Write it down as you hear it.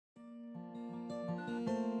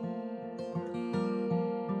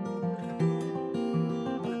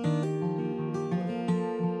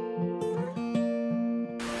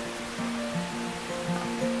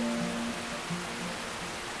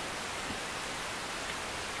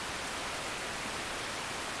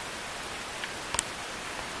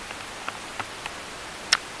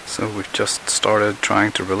So we've just started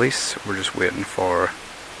trying to release. We're just waiting for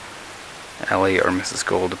Ellie or Mrs.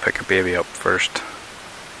 Gold to pick a baby up first.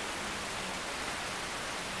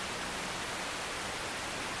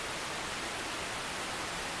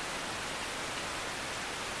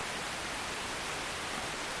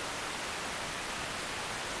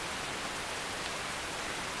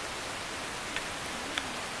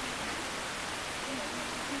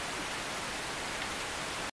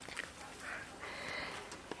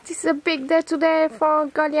 This is a big day today for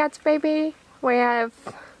Goliath's baby. We have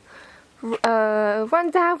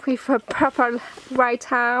Wanda with a purple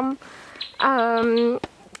right arm,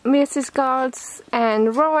 Mrs. Gold's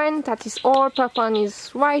and Rowan that is all purple on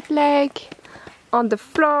his right leg. On the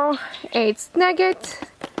floor it's Nugget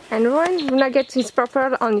and Rowan. Nugget is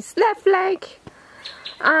purple on his left leg,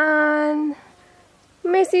 and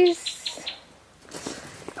Mrs.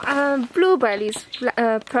 Bluebell is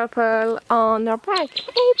purple on her back.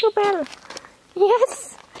 Hey Bluebell!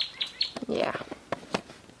 Yes! Yeah.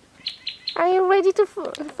 Are you ready to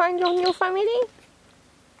find your new family?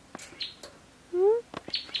 Hmm?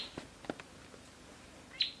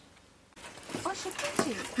 Oh, she did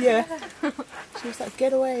you? Yeah. She was like,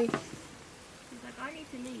 get away. She's like, I need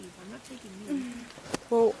to leave. I'm not taking you.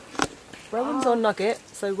 Well, Rowan's on Nugget,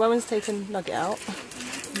 so Rowan's taken Nugget out.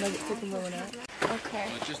 Nugget's taken Rowan out. Okay.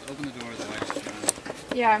 Well, just open the door of the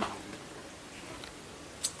lights. Yeah.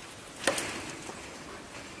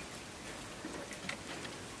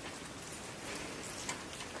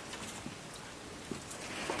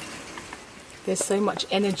 There's so much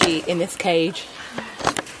energy in this cage.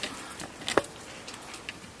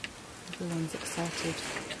 Everyone's excited.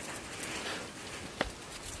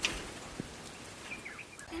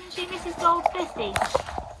 Isn't she Mrs. Gold's bestie?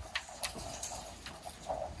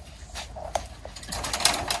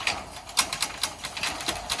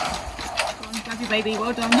 Go on, grab your baby.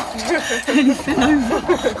 Well done. You fell over.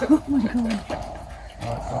 Oh my god.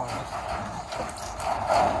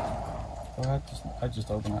 I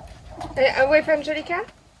just open it. With Angelica?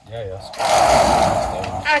 Yeah, yes.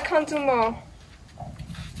 I can't do more.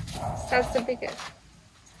 That's the biggest.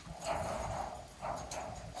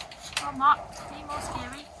 Oh, Mark, any more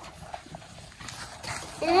scary?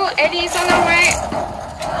 Ooh, Eddie is on her way.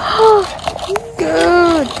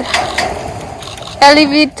 Good. Ellie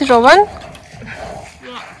with Rowan?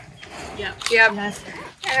 Yeah. Yep. Nice.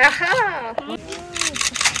 Aha.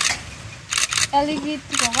 Ellie with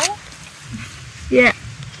Rowan? Yeah.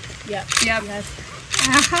 Yep.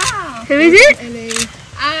 Aha. Who is it? Ellie.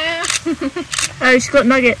 Oh, she's got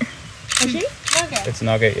Nugget. Is she? Nugget. It's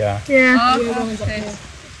Nugget, yeah. Yeah. Yeah, Rowan's up here.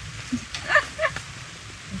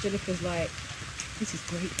 Angelica's like, this is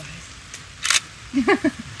great, guys.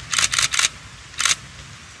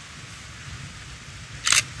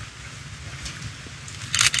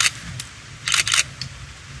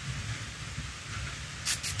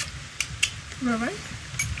 Rowan?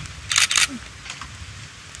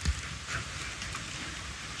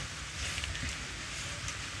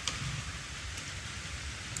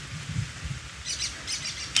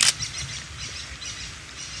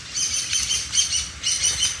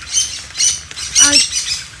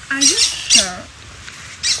 Are you sure?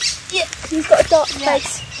 Yeah, he's got a dark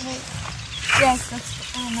Yes. face. Yes, that's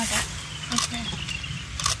another. Okay.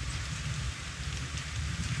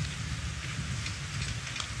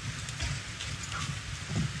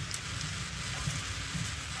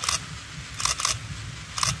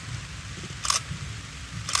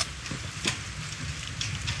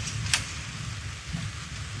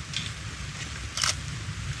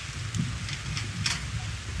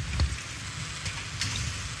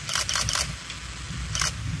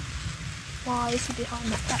 Wow, is he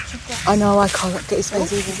behind that patch of grass? I know, I can't get his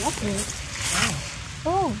face either.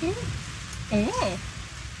 Oh. Oh,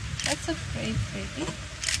 that's a great baby.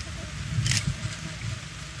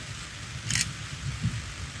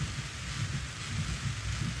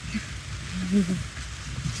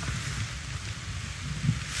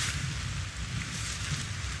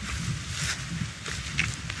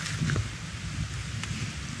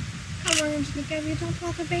 Come on, Angelica, we don't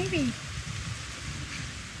have a baby.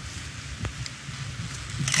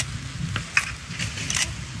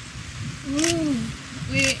 Ooh,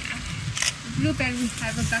 Bluebell, we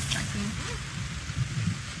have a backpacking.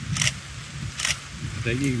 I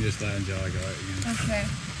think you can just let Angela go out again. Okay.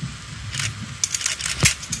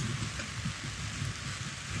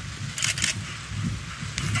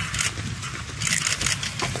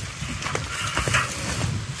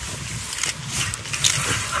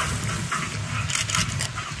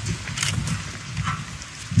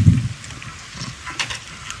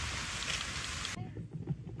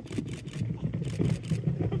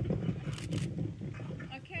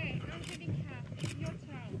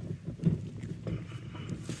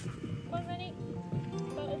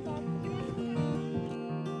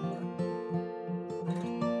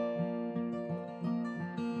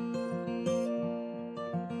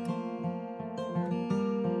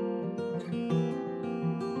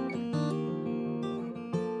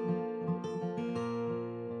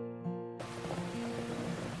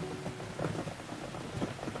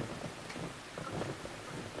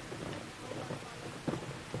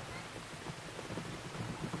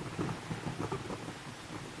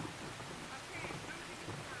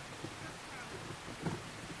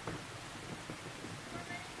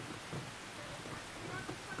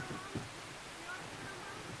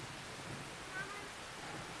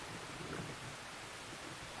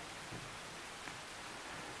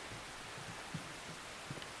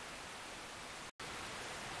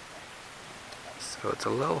 So it's a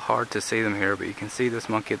little hard to see them here, but you can see this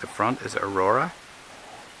monkey at the front is Aurora.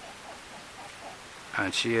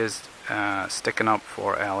 And she is sticking up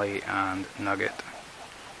for Ellie and Nugget.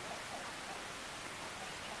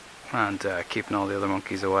 And keeping all the other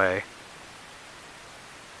monkeys away.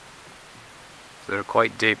 So they're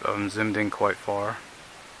quite deep. I've zoomed in quite far.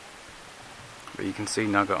 But you can see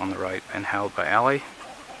Nugget on the right and held by Ellie.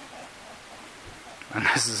 And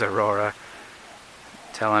this is Aurora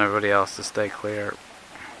telling everybody else to stay clear.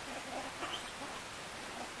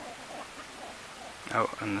 Oh,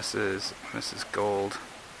 and this is Mrs. Gold.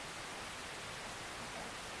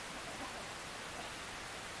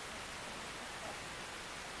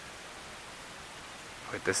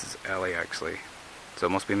 Wait, this is Ellie actually. So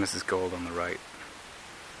it must be Mrs. Gold on the right.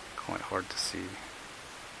 Quite hard to see.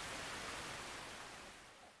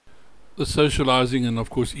 The socializing and of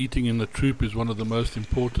course eating in the troop is one of the most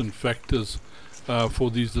important factors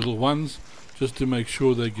for these little ones, just to make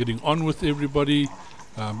sure they're getting on with everybody,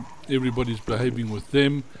 everybody's behaving with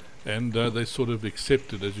them, and they sort of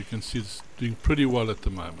accept it. As you can see, it's doing pretty well at the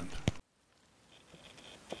moment.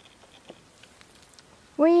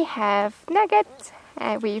 We have Nugget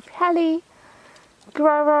with Ellie,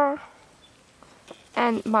 Grover,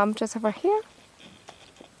 and Mom just over here.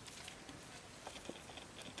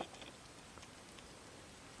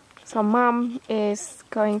 So Mom is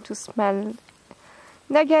going to smell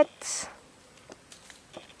Nugget.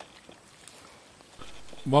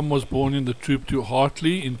 Mom was born in the troop to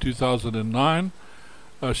Hartley in 2009.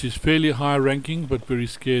 She's fairly high ranking but very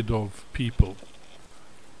scared of people.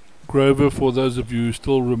 Grover, for those of you who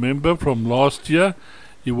still remember from last year,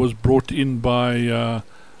 he was brought in by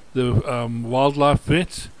the wildlife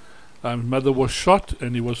vet. Mother was shot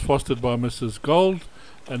and he was fostered by Mrs. Gold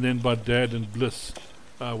and then by Dad and Bliss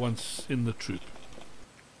once in the troop.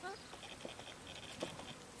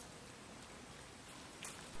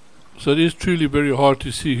 So it is truly very hard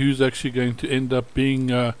to see who's actually going to end up being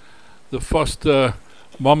the foster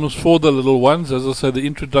moms for the little ones. As I say, the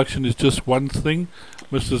introduction is just one thing.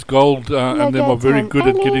 Mrs. Gold and them are very good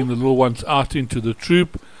at getting the little ones out into the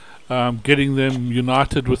troop, getting them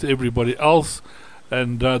united with everybody else,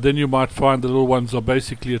 and then you might find the little ones are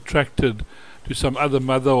basically attracted to some other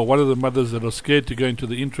mother or one of the mothers that are scared to go into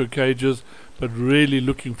the intro cages, but really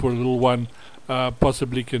looking for a little one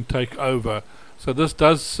possibly can take over. So this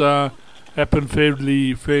does happen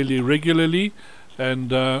fairly regularly,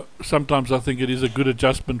 and sometimes I think it is a good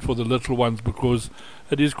adjustment for the little ones, because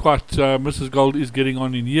it is quite Mrs. Gold is getting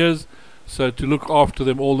on in years, so to look after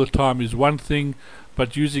them all the time is one thing,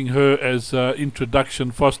 but using her as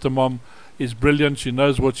introduction foster mom is brilliant. She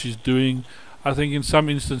knows what she's doing. I think in some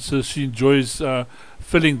instances she enjoys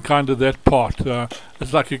filling kind of that part.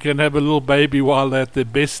 It's like you can have a little baby while they're at their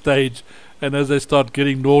best stage, and as they start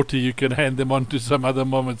getting naughty you can hand them on to some other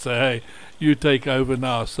mom and say, hey, you take over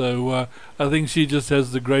now. So I think she just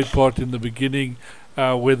has the great part in the beginning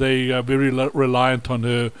where they are very reliant on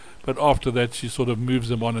her, but after that she sort of moves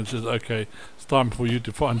them on and says, okay, it's time for you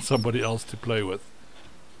to find somebody else to play with.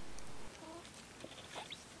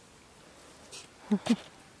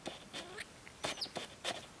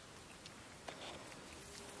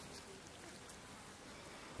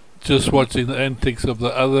 Just watching the antics of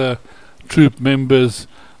the other troop members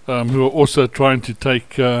who are also trying to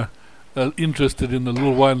take interested in the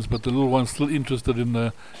little ones, but the little ones still interested in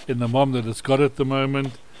the mom that it's got at the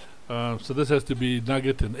moment. So this has to be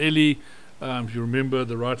Nugget and Ellie. If you remember,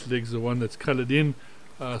 the right leg's the one that's coloured in,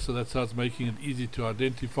 so that's how it's making it easy to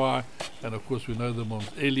identify. And of course we know the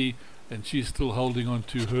mom's Ellie, and she's still holding on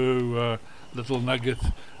to her little Nugget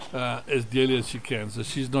as dearly as she can, so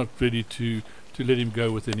she's not ready to let him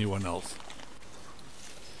go with anyone else.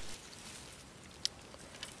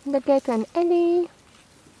 Nugget and Ellie.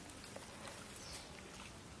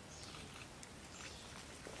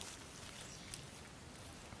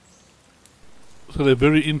 So they're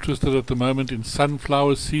very interested at the moment in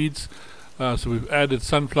sunflower seeds. So we've added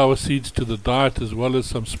sunflower seeds to the diet, as well as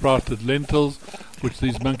some sprouted lentils, which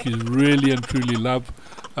these monkeys really and truly love.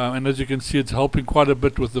 And as you can see, it's helping quite a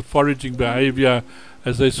bit with the foraging behavior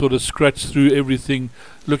as they sort of scratch through everything,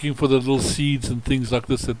 looking for the little seeds and things like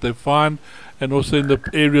this that they find. And also in the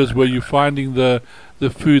areas where you're finding the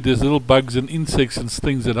food, there's little bugs and insects and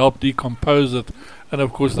things that help decompose it. And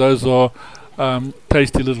of course those are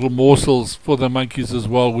tasty little morsels for the monkeys as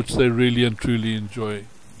well, which they really and truly enjoy.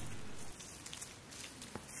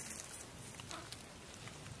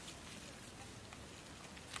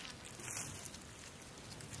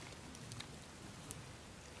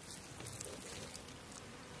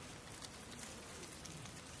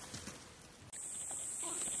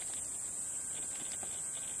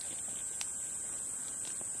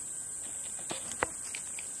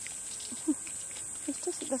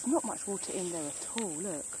 there's not much water in there at all,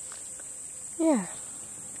 look. Yeah.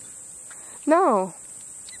 No,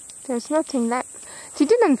 there's nothing left. They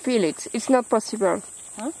didn't feel it. It's not possible.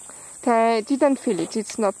 Huh? They didn't feel it.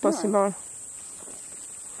 It's not possible. No.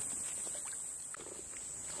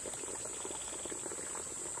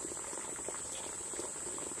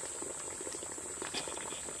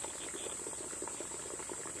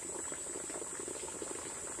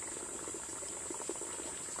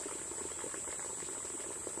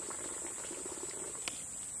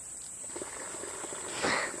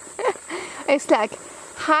 It's like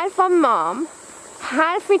half a mom,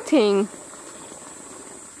 half eating.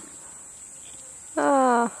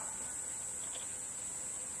 Ah.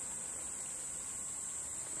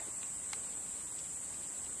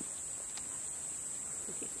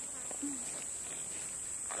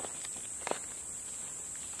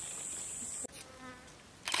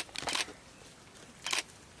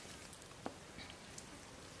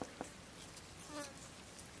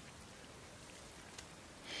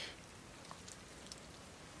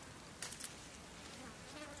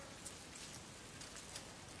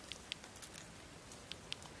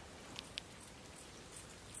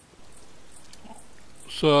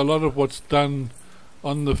 So a lot of what's done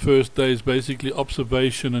on the first day is basically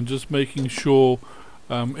observation and just making sure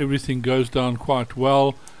everything goes down quite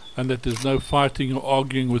well and that there's no fighting or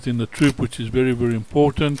arguing within the troop, which is very, very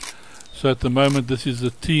important. So at the moment this is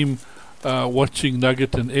the team watching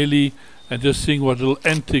Nugget and Ellie and just seeing what little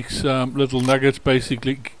antics little Nugget's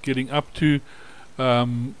basically getting up to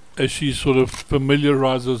as she sort of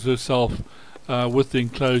familiarizes herself with the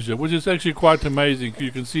enclosure, which is actually quite amazing. You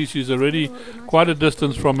can see she's already quite a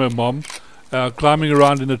distance from her mom, climbing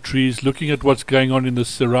around in the trees, looking at what's going on in the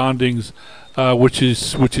surroundings, which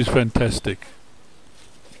is fantastic.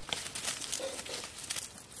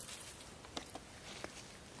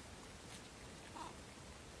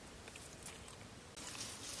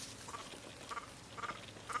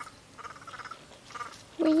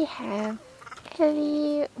 We have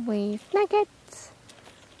Ellie with Nugget.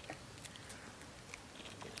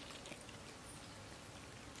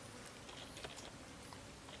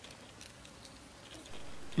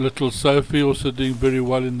 Little Sophie also doing very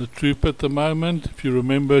well in the troop at the moment. If you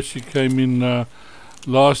remember, she came in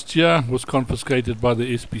last year, was confiscated by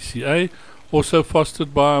the SPCA, also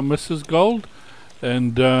fostered by Mrs. Gold,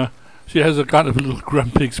 and she has a kind of a little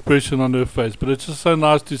grumpy expression on her face, but it's just so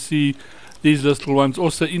nice to see these little ones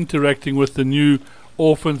also interacting with the new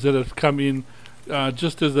orphans that have come in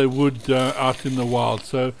just as they would out in the wild.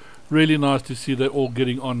 So really nice to see they're all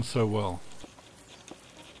getting on so well.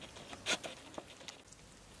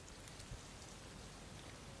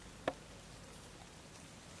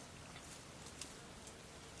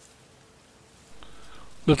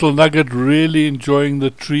 Little Nugget really enjoying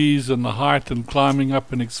the trees and the height and climbing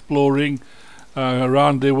up and exploring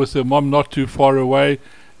around there with her mom not too far away.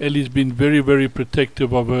 Ellie's been very, very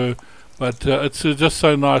protective of her, but it's just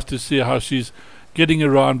so nice to see how she's getting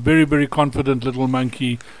around. Very, very confident little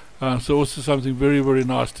monkey. So also something very, very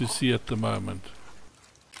nice to see at the moment.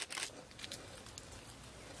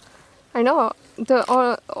 I know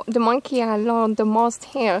the monkey I learned the most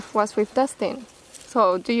here was with Dustin.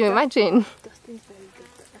 So do you imagine? Dustin's very good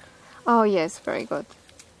there. Oh yes, very good.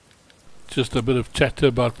 Just a bit of chatter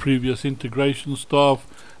about previous integration staff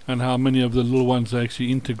and how many of the little ones are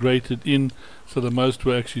actually integrated in. So the most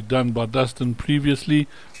were actually done by Dustin previously.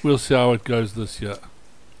 We'll see how it goes this year.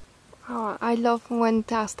 Oh, I love when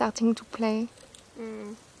they are starting to play.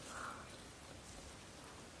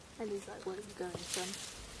 Ellie's like, where are you going, son?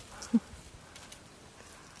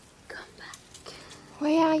 Come back.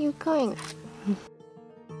 Where are you going?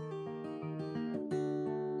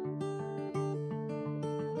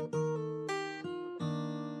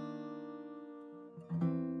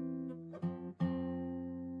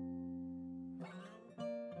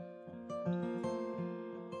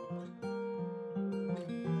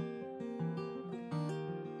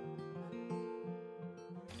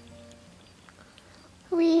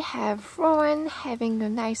 We have Rowan having a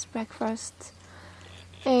nice breakfast.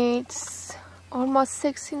 It's almost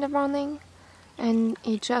 6 in the morning and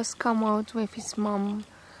he just come out with his mom,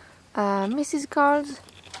 Mrs. Gold.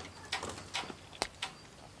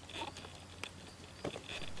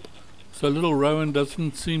 So little Rowan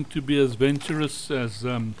doesn't seem to be as venturous as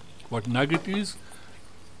what Nugget is.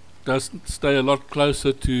 Doesn't stay a lot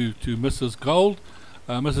closer to Mrs. Gold.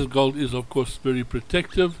 Mrs. Gold is of course very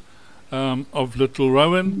protective of little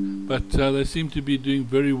Rowan, but they seem to be doing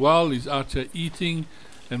very well. He's out here eating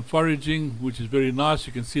and foraging, which is very nice.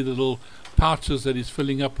 You can see the little pouches that he's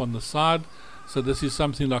filling up on the side. So this is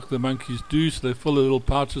something like the monkeys do, so they fill the little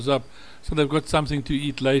pouches up, so they've got something to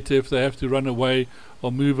eat later. If they have to run away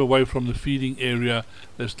or move away from the feeding area,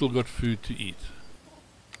 they've still got food to eat.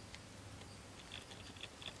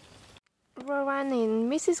 Rowan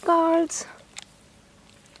and Mrs. Gold.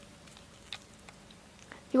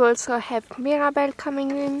 You also have Mirabelle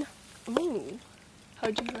coming in. Ooh, how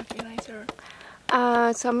do you recognize her?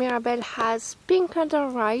 So Mirabelle has pink under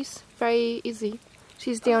her eyes, very easy.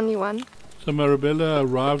 She's the only one. So Marabella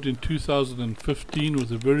arrived in 2015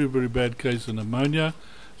 with a very, very bad case of pneumonia.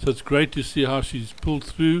 So it's great to see how she's pulled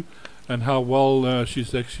through and how well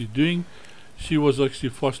she's actually doing. She was actually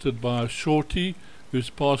fostered by a shorty who's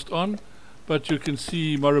passed on. But you can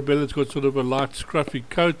see Marabella's got sort of a light scruffy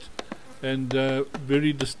coat and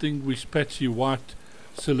very distinguished patchy white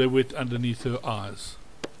silhouette underneath her eyes.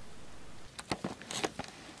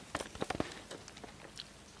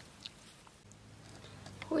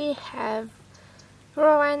 We have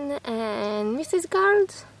Rowan and Mrs.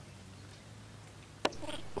 Gold.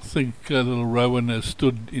 I think little Rowan has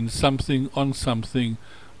stood in something on something,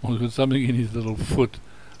 or got something in his little foot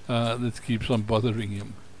that keeps on bothering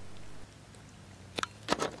him.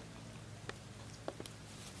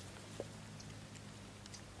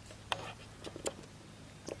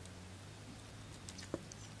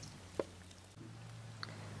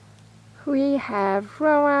 We have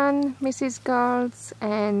Rowan, Mrs. Gold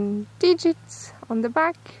and Digits on the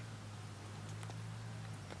back.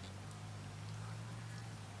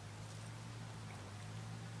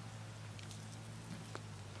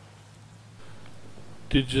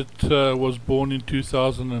 Digit was born in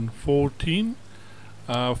 2014,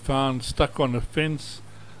 found stuck on a fence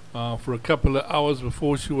for a couple of hours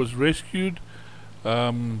before she was rescued.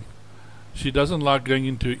 She doesn't like going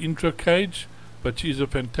into an intro cage, but she's a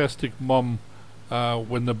fantastic mom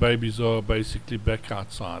when the babies are basically back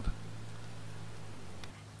outside.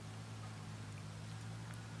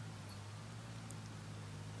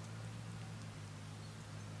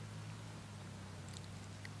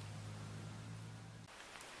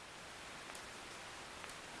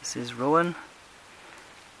 This is Rowan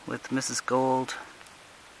with Mrs. Gold,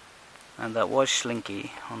 and that was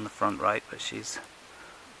Slinky on the front right, but she's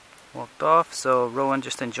walked off. So Rowan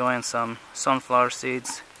just enjoying some sunflower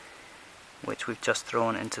seeds, which we've just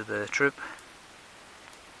thrown into the troop.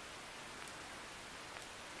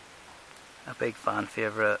 A big fan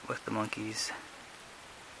favourite with the monkeys.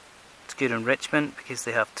 It's good enrichment because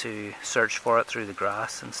they have to search for it through the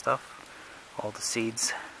grass and stuff, all the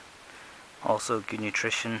seeds. Also good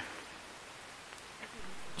nutrition.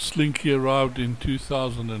 Slinky arrived in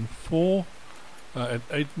 2004 at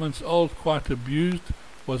 8 months old, quite abused.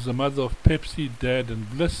 Was the mother of Pepsi, Dad and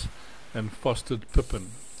Bliss, and fostered Pippin.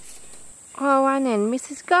 Rowan and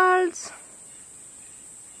Mrs. Gold.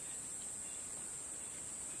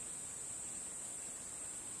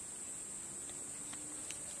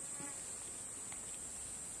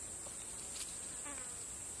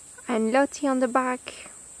 And Lottie on the back.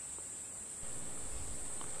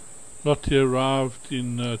 Lottie arrived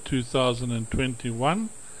in 2021,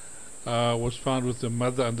 was found with the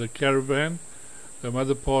mother under caravan. The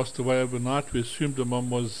mother passed away overnight. We assumed the mom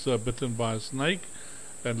was bitten by a snake,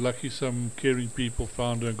 and lucky some caring people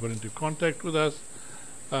found her and got into contact with us.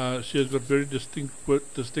 She has got very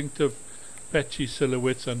distinctive patchy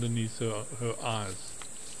silhouettes underneath her eyes.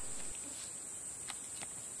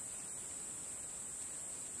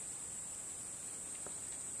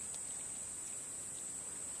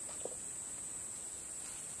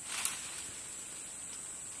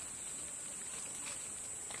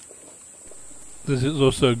 This is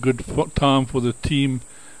also a good time for the team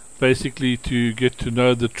basically to get to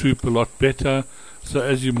know the troop a lot better. So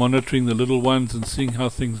as you're monitoring the little ones and seeing how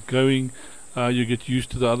things going, you get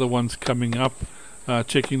used to the other ones coming up,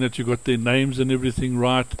 checking that you got their names and everything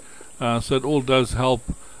right. So it all does help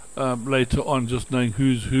later on, just knowing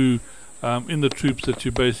who's who in the troops that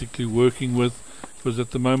you're basically working with, because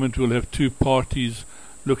at the moment we'll have two parties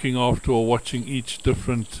looking after or watching each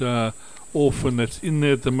different orphan that's in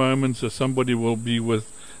there at the moment. So somebody will be with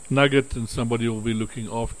Nugget and somebody will be looking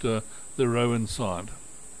after the Rowan side.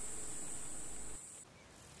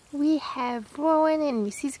 We have Rowan and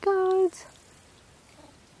Mrs. Gold.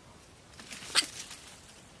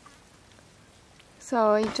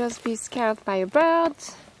 So he just be scared by a bird.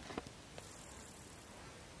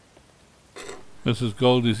 Mrs.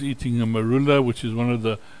 Gold is eating a marula, which is one of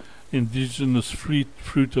the indigenous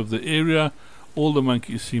fruit of the area. All the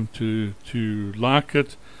monkeys seem to like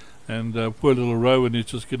it, and poor little Rowan is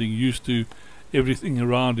just getting used to everything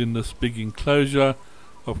around in this big enclosure.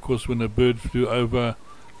 Of course, when a bird flew over,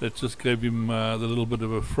 that just gave him the little bit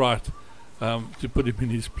of a fright to put him in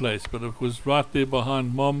his place. But of course, right there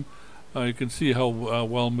behind Mom, you can see how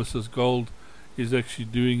well Mrs. Gold is actually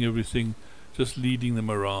doing everything, just leading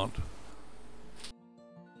them around.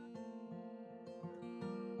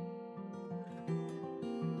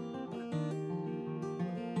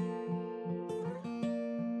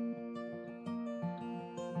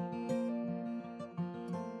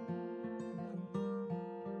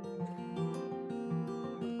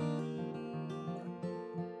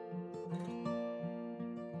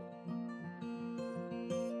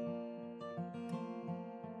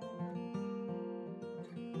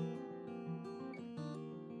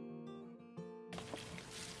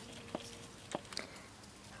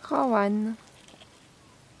 Rowan.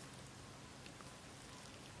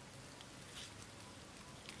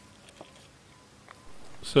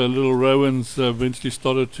 So little Rowan's eventually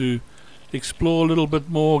started to explore a little bit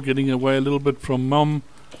more, getting away a little bit from Mum,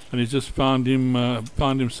 and he just found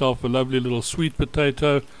himself a lovely little sweet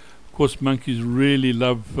potato. Of course, monkeys really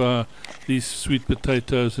love these sweet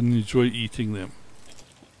potatoes and enjoy eating them.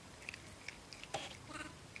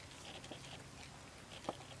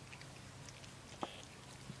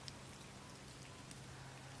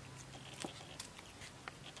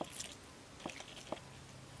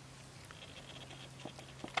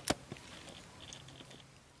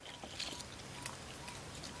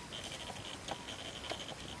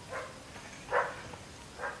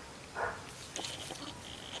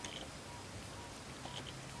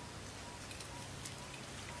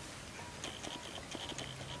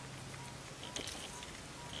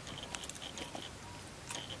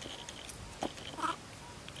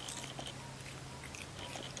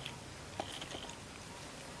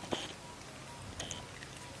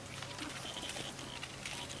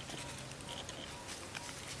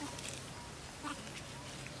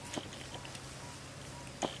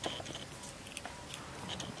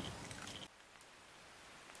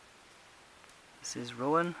 This is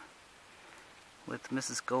Rowan with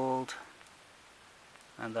Mrs. Gold,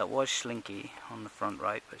 and that was Slinky on the front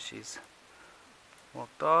right, but she's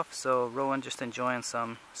walked off. So Rowan just enjoying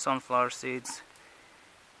some sunflower seeds,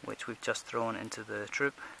 which we've just thrown into the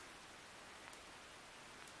troop.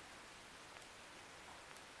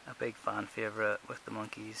 A big fan favourite with the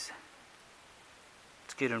monkeys.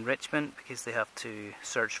 It's good enrichment because they have to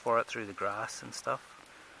search for it through the grass and stuff,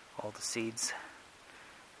 all the seeds.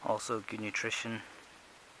 Also good nutrition.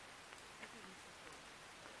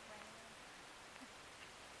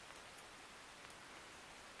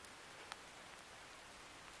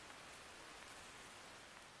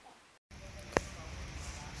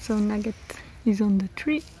 So Nugget is on the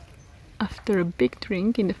tree after a big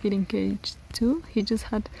drink in the feeding cage too. He just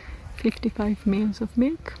had 55 mils of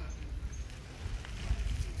milk.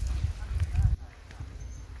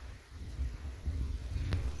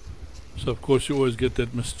 So of course you always get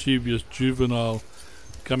that mischievous juvenile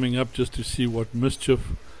coming up just to see what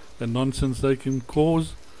mischief and nonsense they can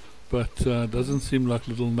cause, but doesn't seem like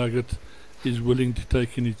little Nugget is willing to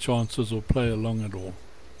take any chances or play along at all.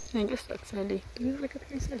 I guess that's Ellie. Look at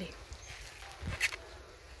this Ellie.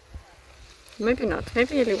 Maybe not.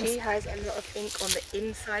 Maybe Ellie was... She has a lot of ink on the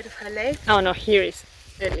inside of her leg. Oh no, here is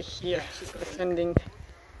Ellie. Here. She's pretending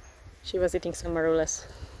she was eating some marulas.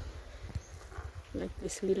 Like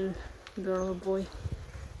this little girl or boy.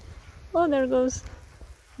 Oh, there goes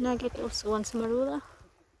Nugget, also wants marula.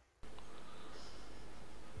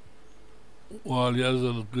 Well, here's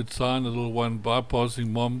a good sign, a little one bypassing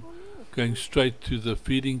Mom, going straight to the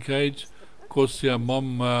feeding cage. Of course, yeah,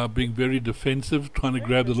 Mom being very defensive, trying to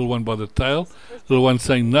grab the little one by the tail. The little one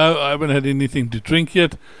saying, no, I haven't had anything to drink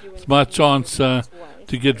yet. It's my chance to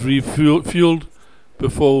get refueled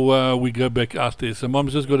before we go back out there. So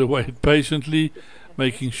Mom's just got to wait patiently,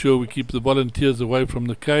 making sure we keep the volunteers away from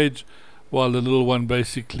the cage, while the little one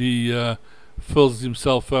basically fills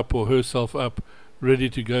himself up or herself up, ready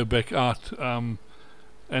to go back out and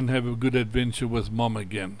have a good adventure with Mom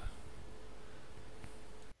again.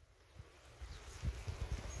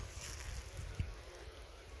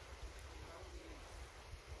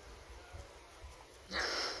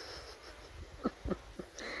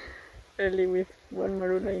 Ellie with one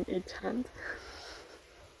marula in each hand.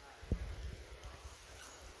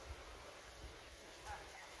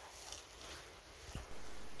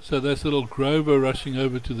 So that's little Grover rushing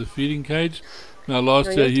over to the feeding cage. Now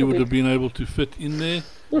last year he would have been able to fit in there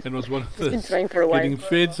and was one of the getting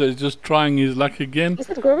fed, so he's just trying his luck again.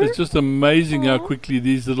 It's just amazing how quickly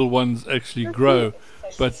these little ones actually grow.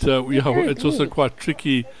 But yeah, it's also quite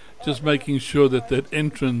tricky just making sure that that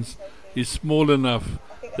entrance is small enough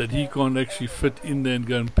that he can't actually fit in there and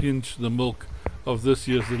go and pinch the milk of this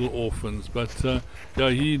year's little orphans. But yeah,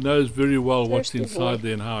 he knows very well what's Thirsty inside boy.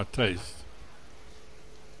 there and how it tastes.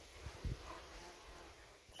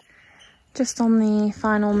 Just on the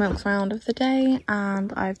final milk round of the day,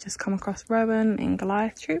 and I've just come across Rowan in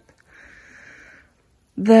Goliath Troop.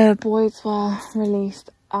 The boys were released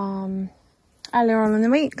earlier on in the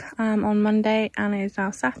week, on Monday, and it is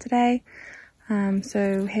now Saturday.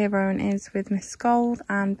 So here Rowan is with Mrs. Gold,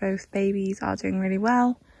 and both babies are doing really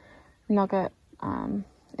well. Nugget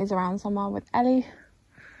is around somewhere with Ellie.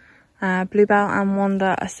 Bluebell and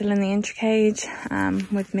Wanda are still in the entry cage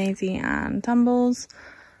with Maisie and Tumbles.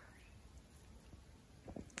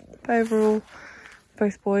 But overall,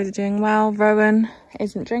 both boys are doing well. Rowan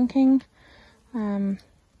isn't drinking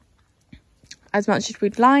as much as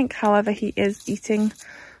we'd like. However, he is eating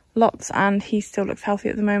lots and he still looks healthy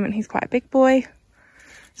at the moment. He's quite a big boy.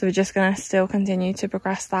 So we're just going to still continue to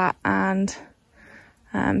progress that and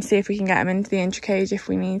see if we can get him into the entry cage if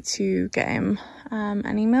we need to get him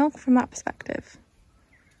any milk from that perspective.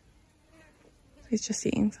 He's just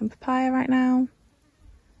eating some papaya right now.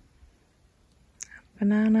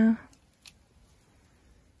 Banana.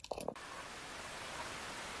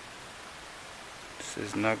 This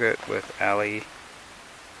is Nugget with Ellie.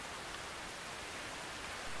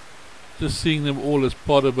 Just seeing them all as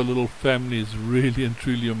part of a little family is really and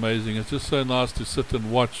truly amazing. It's just so nice to sit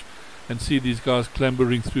and watch and see these guys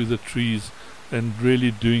clambering through the trees and really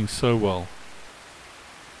doing so well.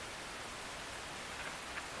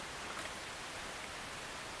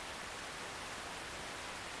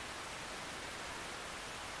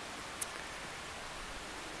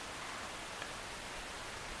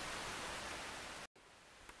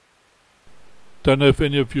 Don't know if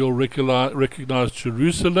any of you will recognize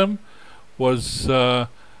Jerusalem. Was the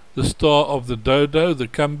star of the Dodo, the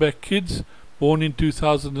Comeback Kids, born in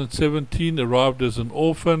 2017, arrived as an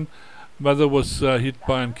orphan. Mother was hit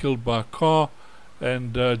by and killed by a car,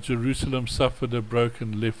 and Jerusalem suffered a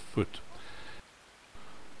broken left foot.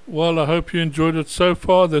 Well, I hope you enjoyed it so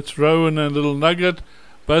far. That's Rowan and little Nugget.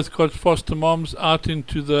 Both got foster moms out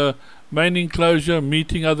into the main enclosure,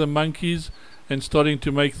 meeting other monkeys and starting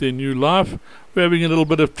to make their new life. We're having a little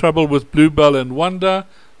bit of trouble with Bluebell and Wanda.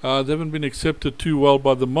 They haven't been accepted too well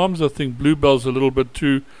by the moms. I think Bluebell's a little bit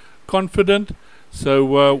too confident.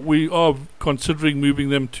 So we are considering moving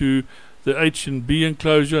them to the H&B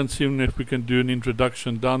enclosure and seeing if we can do an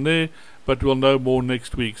introduction down there. But we'll know more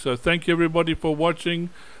next week. So thank you everybody for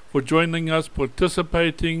watching, for joining us,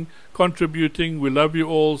 participating, contributing. We love you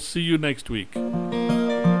all. See you next week.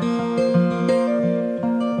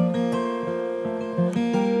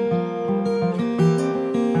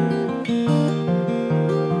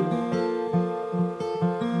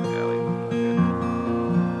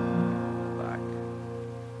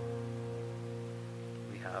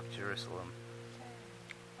 Jerusalem.